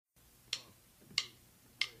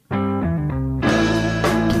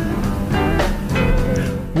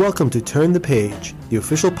Welcome to Turn the Page, the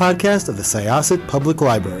official podcast of the Syosset Public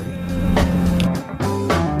Library.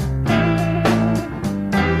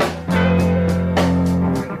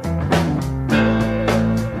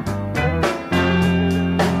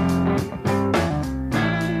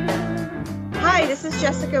 Hi, this is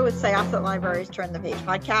Jessica with Syosset Library's Turn the Page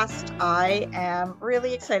podcast. I am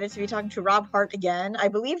really excited to be talking to Rob Hart again. I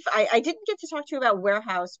believe I didn't get to talk to you about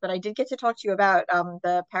Warehouse, but I did get to talk to you about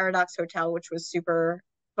the Paradox Hotel, which was super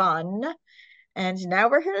fun. And now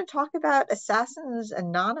we're here to talk about Assassins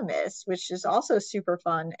Anonymous, which is also super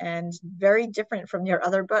fun and very different from your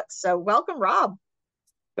other books. So welcome, Rob.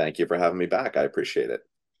 Thank you for having me back. I appreciate it.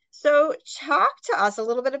 So talk to us a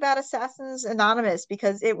little bit about Assassins Anonymous,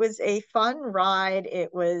 because it was a fun ride.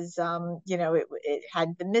 It was, it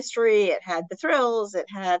had the mystery, it had the thrills, it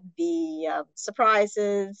had the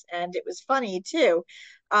surprises, and it was funny too.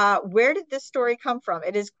 Where did this story come from?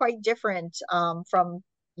 It is quite different from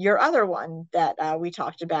your other one that we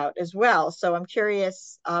talked about as well. So I'm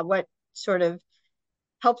curious what sort of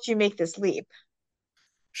helped you make this leap.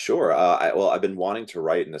 Sure. I've been wanting to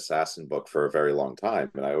write an assassin book for a very long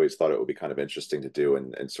time, and I always thought it would be kind of interesting to do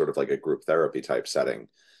in sort of like a group therapy type setting.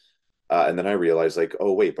 And then I realized, like,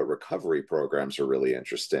 oh, wait, but recovery programs are really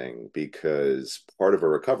interesting because part of a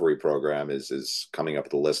recovery program is coming up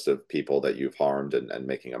with a list of people that you've harmed and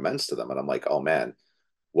making amends to them. And I'm like, oh man,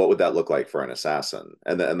 what would that look like for an assassin?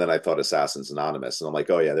 And then I thought Assassins Anonymous, and I'm like,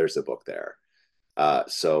 oh yeah, there's a book there.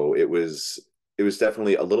 So it was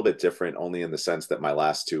definitely a little bit different, only in the sense that my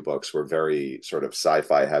last two books were very sort of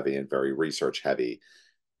sci-fi heavy and very research heavy,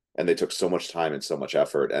 and they took so much time and so much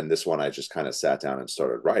effort. And this one, I just kind of sat down and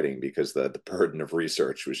started writing because the burden of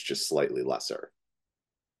research was just slightly lesser.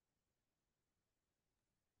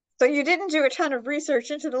 So you didn't do a ton of research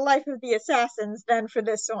into the life of the assassins then for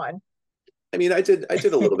this one. I mean, I did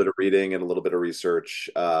a little bit of reading and a little bit of research,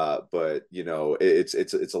 but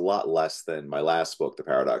it's a lot less than my last book, The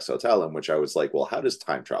Paradox Hotel, in which I was like, well, how does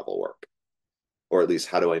time travel work? Or at least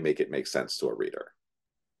how do I make it make sense to a reader?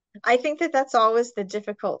 I think that that's always the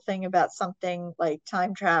difficult thing about something like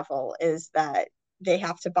time travel is that they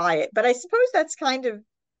have to buy it. But I suppose that's kind of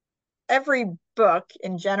every book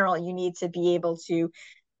in general. You need to be able to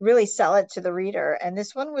really sell it to the reader. And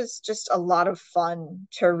this one was just a lot of fun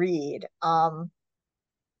to read. And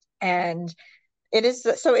it's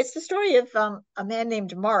the story of a man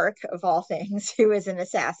named Mark, of all things, who is an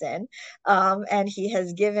assassin, and he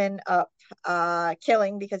has given up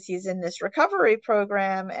killing because he's in this recovery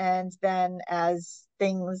program. And then, as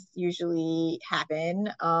things usually happen,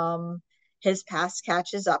 his past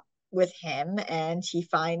catches up with him, and he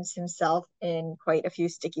finds himself in quite a few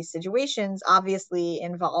sticky situations, obviously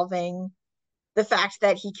involving the fact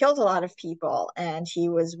that he killed a lot of people, and he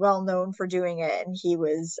was well known for doing it, and he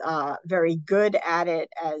was very good at it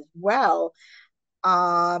as well.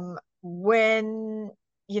 When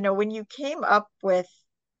you came up with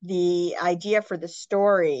the idea for the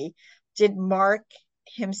story, did Mark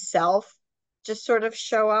himself just sort of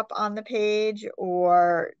show up on the page,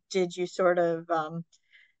 or did you sort of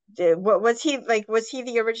what was he like? Was he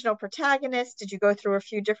the original protagonist? Did you go through a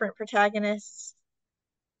few different protagonists?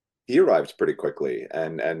 He arrived pretty quickly,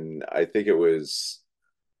 and I think it was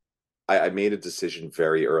I made a decision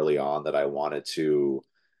very early on that I wanted to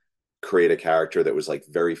create a character that was like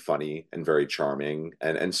very funny and very charming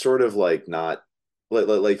and sort of like not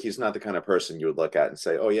like he's not the kind of person you would look at and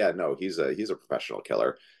say, oh yeah, no, he's a professional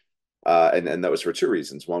killer. And that was for two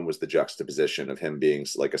reasons. One was the juxtaposition of him being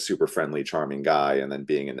like a super friendly, charming guy, and then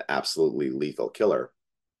being an absolutely lethal killer.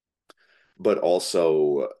 But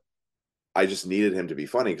also, I just needed him to be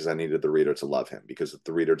funny because I needed the reader to love him. Because if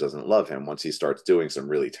the reader doesn't love him, once he starts doing some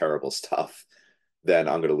really terrible stuff, then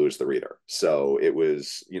I'm going to lose the reader. So it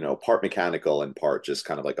was, part mechanical and part just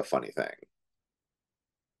kind of like a funny thing.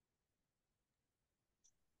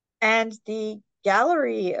 And the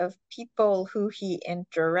gallery of people who he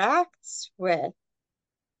interacts with,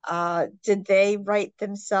 did they write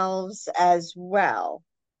themselves as well?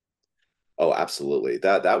 Oh, absolutely.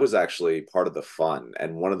 That was actually part of the fun.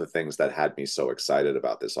 And one of the things that had me so excited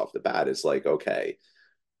about this off the bat is like, okay,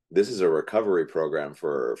 this is a recovery program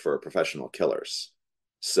for professional killers.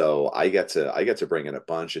 So I get to bring in a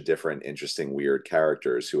bunch of different interesting weird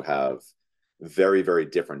characters who have very very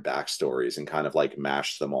different backstories and kind of like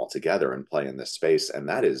mash them all together and play in this space, and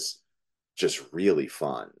that is just really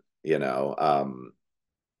fun, you know.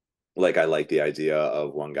 Like I like the idea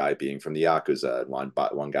of one guy being from the Yakuza, and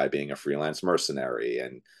one guy being a freelance mercenary,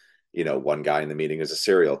 and one guy in the meeting is a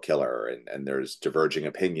serial killer, and there's diverging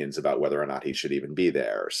opinions about whether or not he should even be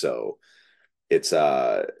there. So it's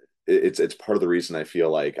it's part of the reason I feel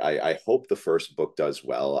like I hope the first book does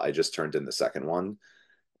well. I just turned in the second one,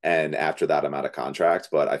 and after that, I'm out of contract.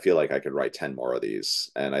 But I feel like I could write 10 more of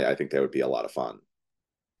these, and I think they would be a lot of fun.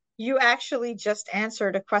 You actually just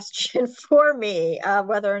answered a question for me,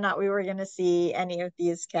 whether or not we were going to see any of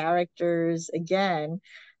these characters again,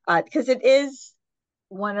 because it is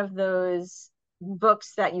one of those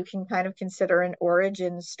books that you can kind of consider an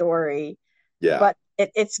origin story, Yeah. but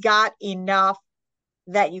it's got enough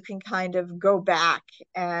that you can kind of go back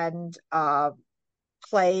and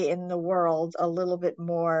play in the world a little bit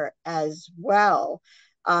more as well.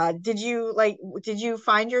 Did you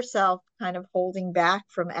find yourself kind of holding back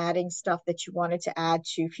from adding stuff that you wanted to add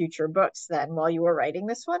to future books then while you were writing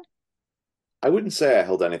this one? I wouldn't say I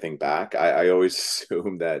held anything back. I always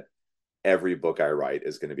assume that every book I write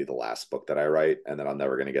is going to be the last book that I write, and then I'm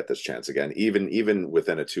never going to get this chance again. Even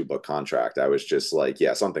within a 2 book contract, I was just like,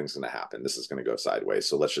 yeah, something's going to happen. This is going to go sideways.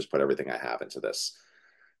 So let's just put everything I have into this.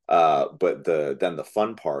 But then the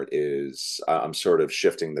fun part is I'm sort of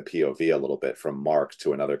shifting the POV a little bit from Mark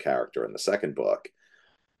to another character in the second book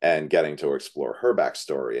and getting to explore her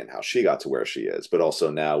backstory and how she got to where she is, but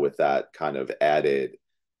also now with that kind of added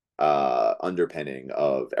underpinning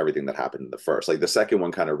of everything that happened in the first. Like the second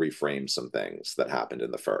one kind of reframes some things that happened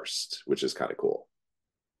in the first, which is kind of cool.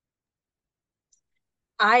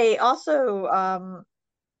 I also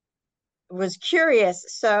was curious.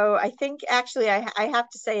 So I think actually I have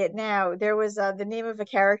to say it now. There was the name of a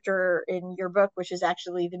character in your book, which is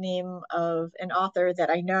actually the name of an author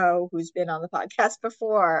that I know who's been on the podcast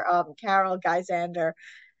before, Carol Geisander,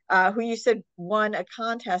 who you said won a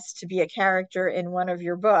contest to be a character in one of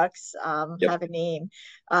your books, Yep. have a name.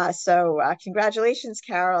 So congratulations,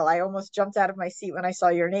 Carol. I almost jumped out of my seat when I saw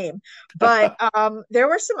your name. But there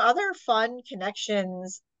were some other fun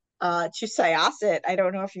connections to Syosset. I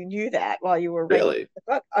don't know if you knew that while you were writing Really? the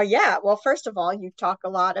book. Oh, yeah. Well, first of all, you talk a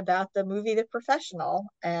lot about the movie The Professional,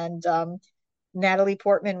 and Natalie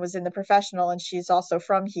Portman was in The Professional, and she's also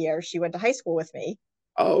from here. She went to high school with me.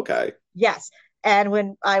 Oh, okay. Yes. And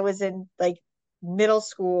when I was in like middle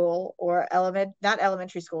school or not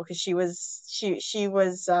elementary school, because she was 2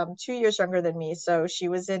 years younger than me. So she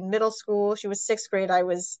was in middle school. She was sixth grade. I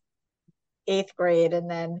was eighth grade. And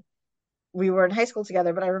then we were in high school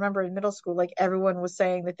together. But I remember in middle school, like everyone was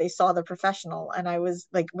saying that they saw The Professional. And I was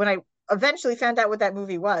like, when I eventually found out what that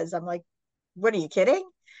movie was, I'm like, what are you kidding?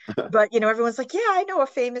 But everyone's like, yeah, I know a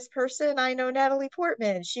famous person. I know Natalie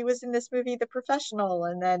Portman. She was in this movie, The Professional.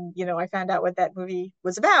 And then, I found out what that movie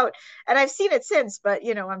was about. And I've seen it since, but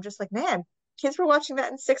I'm just like, man, kids were watching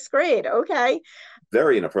that in sixth grade. Okay.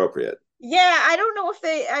 Very inappropriate. Yeah, I don't know if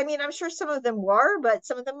I mean, I'm sure some of them were, but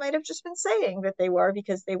some of them might have just been saying that they were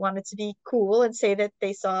because they wanted to be cool and say that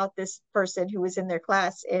they saw this person who was in their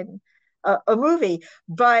class in a movie.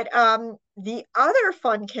 But the other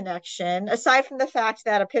fun connection, aside from the fact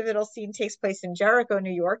that a pivotal scene takes place in Jericho,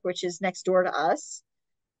 New York, which is next door to us,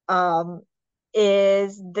 um,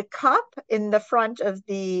 is the cup in the front of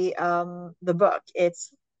the book.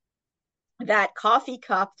 It's that coffee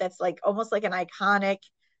cup that's like almost like an iconic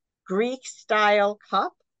Greek style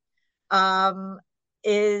cup, um,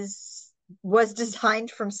 is was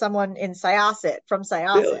designed from someone in Syosset, from Really?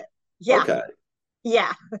 Syosset. Yeah, Okay.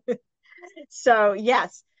 yeah. So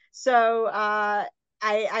yes. So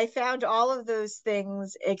I found all of those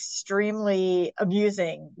things extremely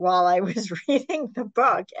amusing while I was reading the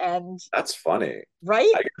book. And That's funny.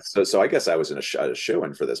 right? So I guess I was in a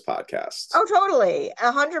shoe-in for this podcast. Oh, totally,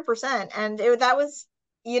 100%. And that was,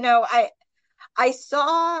 I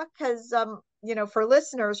saw because for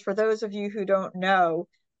listeners, for those of you who don't know,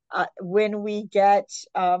 when we get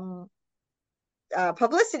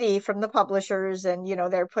publicity from the publishers, and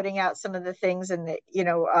they're putting out some of the things, and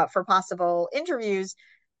for possible interviews,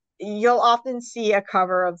 you'll often see a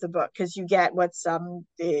cover of the book because you get what's called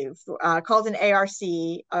an ARC,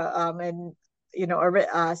 and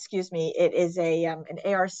excuse me, it is an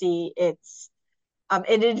ARC. It's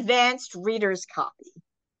an advanced reader's copy.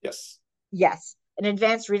 Yes. Yes, an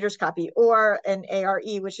advanced reader's copy, or an ARE,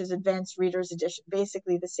 which is advanced reader's edition,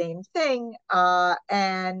 basically the same thing.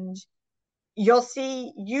 And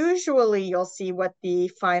usually you'll see what the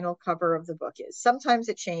final cover of the book is. Sometimes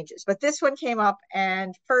it changes, but this one came up,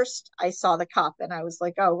 and first I saw the cup and I was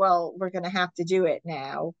like, oh, well, we're going to have to do it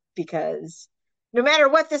now because no matter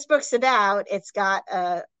what this book's about, it's got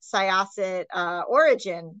a Syosset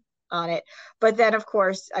origin on it. But then, of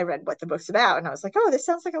course, I read what the book's about and I was like, oh, this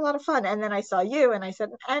sounds like a lot of fun. And then I saw you and I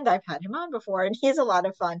said, and I've had him on before and he's a lot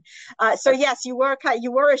of fun. So yes, you were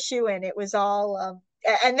a shoe-in. It was all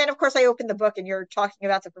and then of course I opened the book and you're talking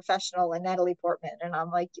about The Professional and Natalie Portman, and I'm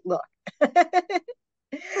like, look.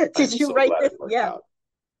 Did I'm you so write glad this? it worked Yeah, out.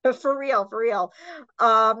 for real, for real.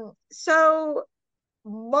 So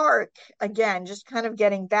Mark, again, just kind of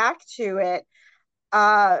getting back to it.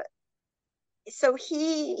 Uh, so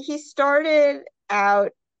he started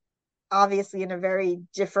out obviously in a very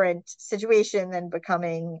different situation than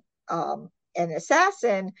becoming an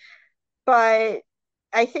assassin. But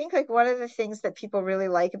I think like one of the things that people really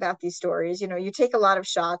like about these stories, you take a lot of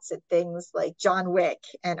shots at things like John Wick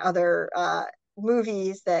and other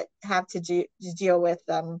movies that have to deal with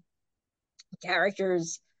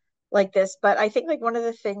characters like this. But I think like one of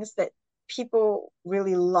the things that people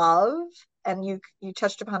really love, and you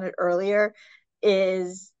touched upon it earlier,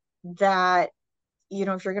 is that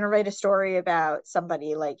if you're going to write a story about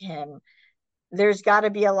somebody like him, there's got to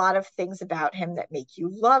be a lot of things about him that make you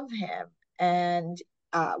love him. And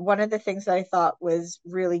one of the things that I thought was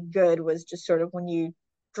really good was just sort of when you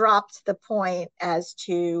dropped the point as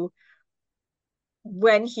to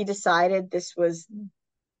when he decided this was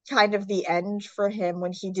kind of the end for him,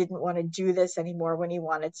 when he didn't want to do this anymore, when he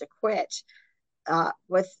wanted to quit.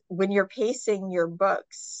 With when you're pacing your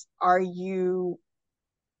books, are you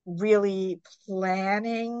really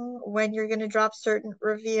planning when you're going to drop certain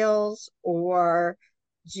reveals, or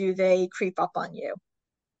do they creep up on you?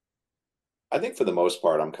 I think for the most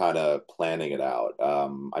part, I'm kind of planning it out.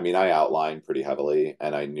 I mean, I outlined pretty heavily,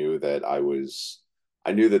 and I knew that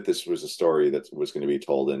this was a story that was going to be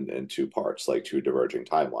told in two parts, like two diverging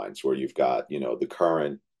timelines, where you've got, the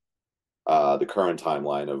current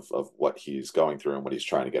timeline of what he's going through and what he's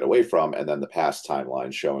trying to get away from, and then the past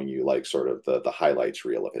timeline showing you like sort of the highlights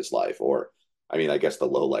reel of his life, or I mean, I guess the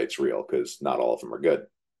lowlights reel because not all of them are good.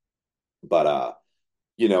 But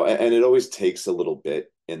and it always takes a little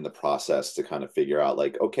bit in the process to kind of figure out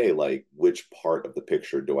like, okay, like which part of the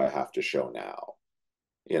picture do I have to show now?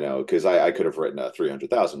 Because I could have written a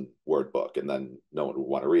 300,000 word book and then no one would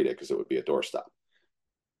want to read it because it would be a doorstop.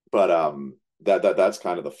 But that's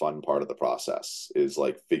kind of the fun part of the process is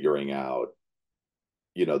like figuring out,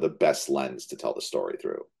 the best lens to tell the story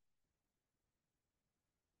through.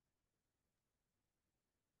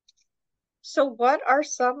 So, what are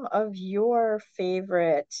some of your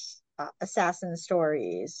favorite assassin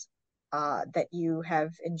stories that you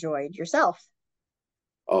have enjoyed yourself?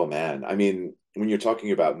 Oh man, I mean, when you're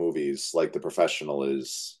talking about movies, like The Professional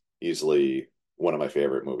is easily one of my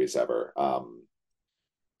favorite movies ever.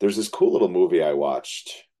 There's this cool little movie I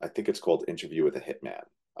watched. I think it's called Interview with a Hitman.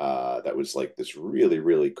 That was like this really,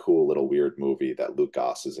 really cool little weird movie that Luke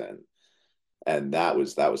Goss is in, and that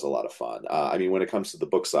was a lot of fun. I mean, when it comes to the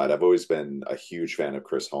book side, I've always been a huge fan of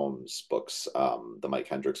Chris Holmes' books, the Mike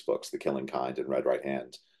Hendricks books, The Killing Kind and Red Right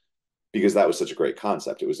Hand, because that was such a great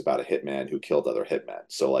concept. It was about a hitman who killed other hitmen.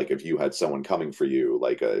 So, like, if you had someone coming for you,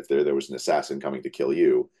 like if there was an assassin coming to kill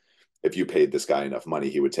you, if you paid this guy enough money,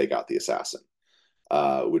 he would take out the assassin,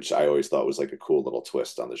 which I always thought was like a cool little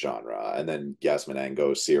twist on the genre. And then Yasmin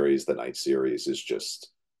Ango's series, the Night series, is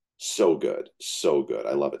just so good, so good.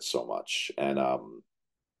 I love it so much. And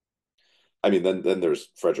I mean, then there's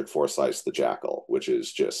Frederick Forsyth's The Jackal, which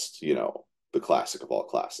is just the classic of all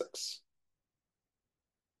classics.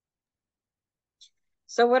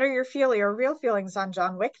 So, what are your real feelings on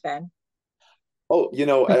John Wick then? Oh,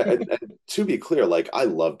 and to be clear, like I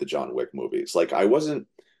love the John Wick movies. Like I wasn't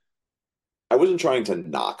trying to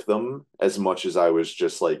knock them as much as I was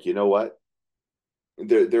just like, you know what?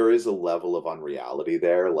 There is a level of unreality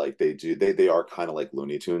there. Like they are kind of like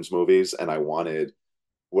Looney Tunes movies, and I wanted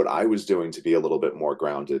what I was doing to be a little bit more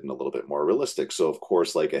grounded and a little bit more realistic. So of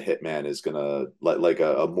course, like a hitman is gonna like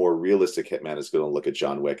a more realistic hitman is gonna look at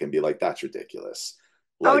John Wick and be like, that's ridiculous.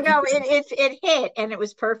 Oh Like no, it hit and it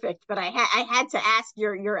was perfect. But I had to ask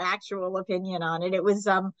your actual opinion on it.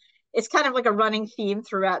 It's kind of like a running theme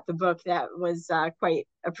throughout the book that was quite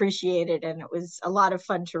appreciated, and it was a lot of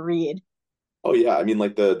fun to read. oh yeah, I mean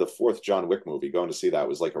like the fourth John Wick movie, going to see that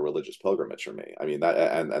was like a religious pilgrimage for me. I mean that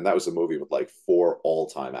and that was a movie with like four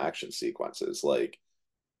all-time action sequences. Like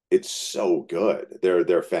it's so good.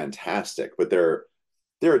 They're fantastic, but they're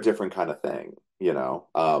a different kind of thing.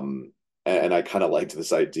 And I kind of liked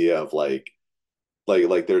this idea of like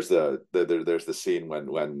there's there's the scene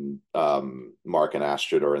when Mark and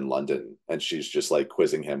Astrid are in London and she's just like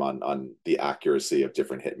quizzing him on the accuracy of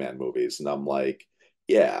different Hitman movies, and I'm like,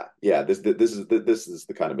 yeah, this is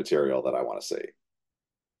the kind of material that I want to see.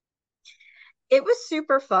 It was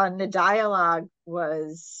super fun. The dialogue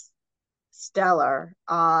was stellar.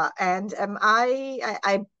 And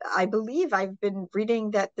I believe I've been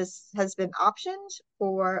reading that this has been optioned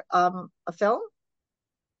for a film.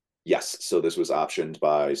 Yes, so this was optioned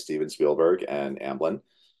by Steven Spielberg and Amblin.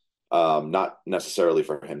 Not necessarily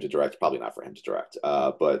for him to direct, probably not for him to direct,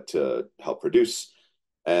 but to help produce.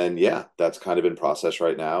 And yeah, that's kind of in process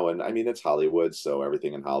right now. And I mean, it's Hollywood, so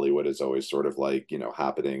everything in Hollywood is always sort of like,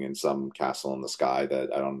 happening in some castle in the sky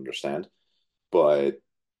that I don't understand. But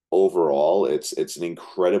overall, it's an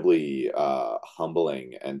incredibly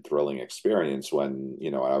humbling and thrilling experience when,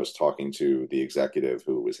 I was talking to the executive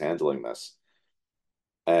who was handling this.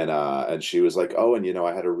 And she was like, "Oh, and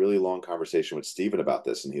I had a really long conversation with Steven about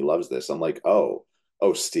this, and he loves this." I'm like, "Oh,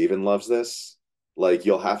 Steven loves this? Like,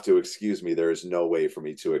 you'll have to excuse me. There is no way for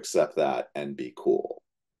me to accept that and be cool."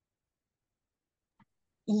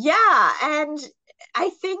 Yeah, and I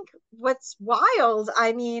think what's wild,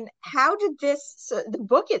 I mean, how did this, so the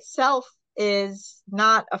book itself is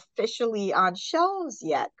not officially on shelves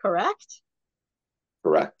yet, correct?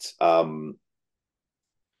 Correct.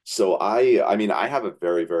 So I mean, I have a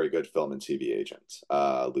very, very good film and TV agent,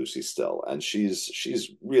 Lucy Still, and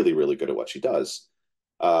she's really, really good at what she does.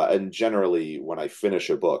 And generally, when I finish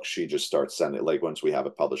a book, she just starts sending, like once we have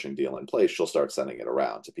a publishing deal in place, she'll start sending it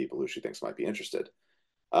around to people who she thinks might be interested.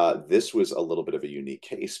 This was a little bit of a unique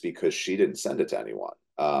case because she didn't send it to anyone.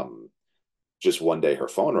 Just one day her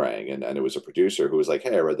phone rang and it was a producer who was like,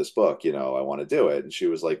 "Hey, I read this book, I want to do it." And she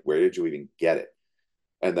was like, "Where did you even get it?"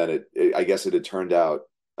 And then I guess it had turned out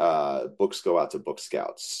books go out to book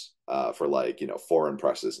scouts for like, foreign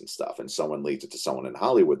presses and stuff. And someone leaked it to someone in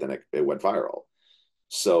Hollywood, then it went viral.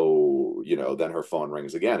 So, then her phone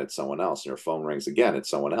rings again, it's someone else, and her phone rings again, it's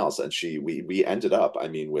someone else. And we ended up, I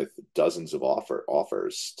mean, with dozens of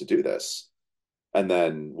offers to do this. And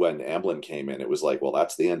then when Amblin came in, it was like, well,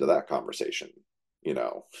 that's the end of that conversation, you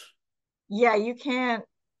know. Yeah, you can't,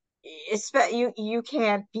 you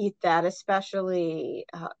can't beat that, especially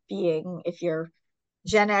being if you're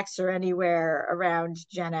Gen X or anywhere around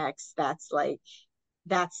Gen X, that's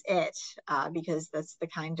it, because that's the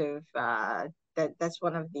kind of that's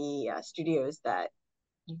one of the studios that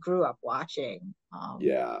you grew up watching.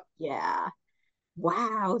 Yeah. Yeah,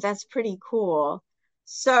 wow, that's pretty cool.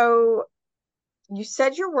 So you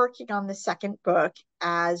said you're working on the second book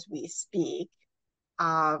as we speak.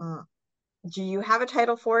 Um, do you have a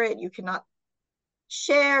title for it? You cannot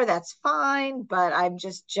share, that's fine, but I'm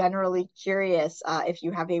just generally curious if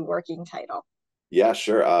you have a working title. Yeah,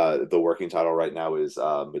 sure. The working title right now is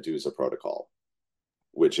Medusa Protocol,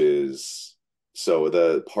 which is so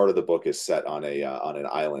the part of the book is set on an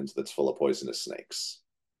island that's full of poisonous snakes.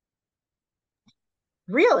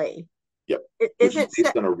 Really? Yep, Is which is it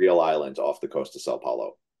based set? on a real island off the coast of Sao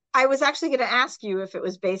Paulo. I was actually going to ask you if it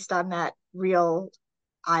was based on that real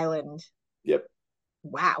island. Yep.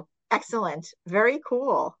 Wow. Excellent. Very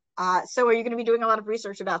cool. So are you going to be doing a lot of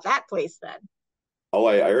research about that place then? Oh,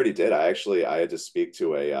 I already did. I had to speak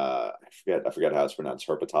to a I forget how it's pronounced,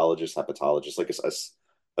 herpetologist, hepatologist, like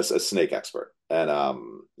a snake expert. And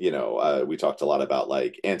we talked a lot about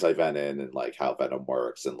like anti-venom and like how venom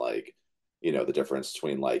works and like, the difference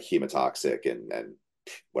between like hemotoxic and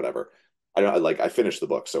whatever. I don't like I finished the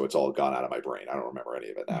book, so it's all gone out of my brain. I don't remember any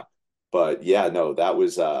of it now. But yeah, no, that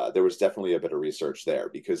was there was definitely a bit of research there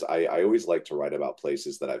because I always like to write about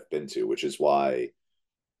places that I've been to, which is why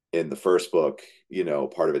in the first book,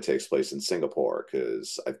 part of it takes place in Singapore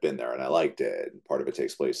because I've been there and I liked it. And part of it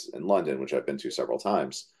takes place in London, which I've been to several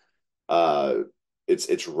times. Uh,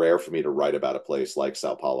 it's rare for me to write about a place like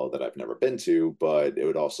Sao Paulo that I've never been to, but it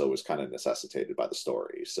would also was kind of necessitated by the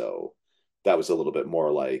story. So that was a little bit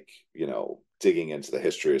more like, digging into the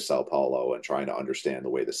history of Sao Paulo and trying to understand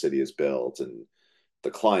the way the city is built and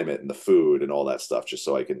the climate and the food and all that stuff, just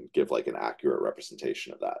so I can give like an accurate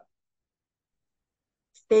representation of that.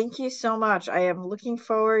 Thank you so much. I am looking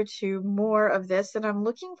forward to more of this, and I'm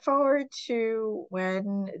looking forward to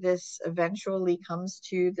when this eventually comes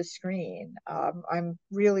to the screen. I'm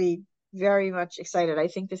really very much excited. I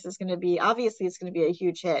think this is going to be, obviously, it's going to be a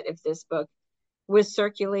huge hit if this book was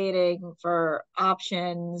circulating for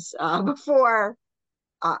options before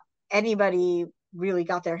uh, anybody really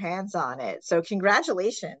got their hands on it. So,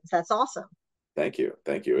 congratulations. That's awesome. Thank you.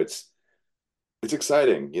 Thank you. It's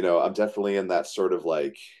exciting. I'm definitely in that sort of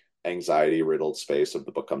like anxiety riddled space of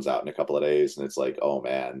the book comes out in a couple of days and it's like, oh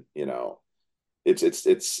man,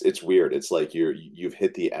 it's weird. It's like you've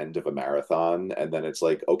hit the end of a marathon and then it's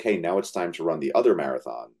like, okay, now it's time to run the other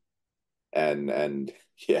marathon. And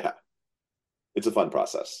yeah, it's a fun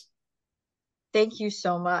process. Thank you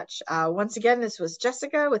so much. Once again, this was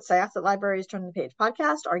Jessica with Syosset Libraries Turn the Page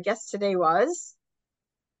podcast. Our guest today was,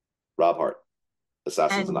 Rob Hart,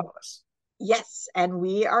 Assassins and Anonymous. yes, and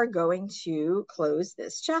we are going to close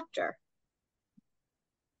this chapter.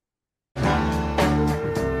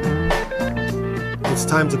 It's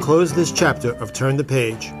time to close this chapter of Turn the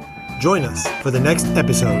Page. Join us for the next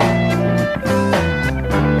episode.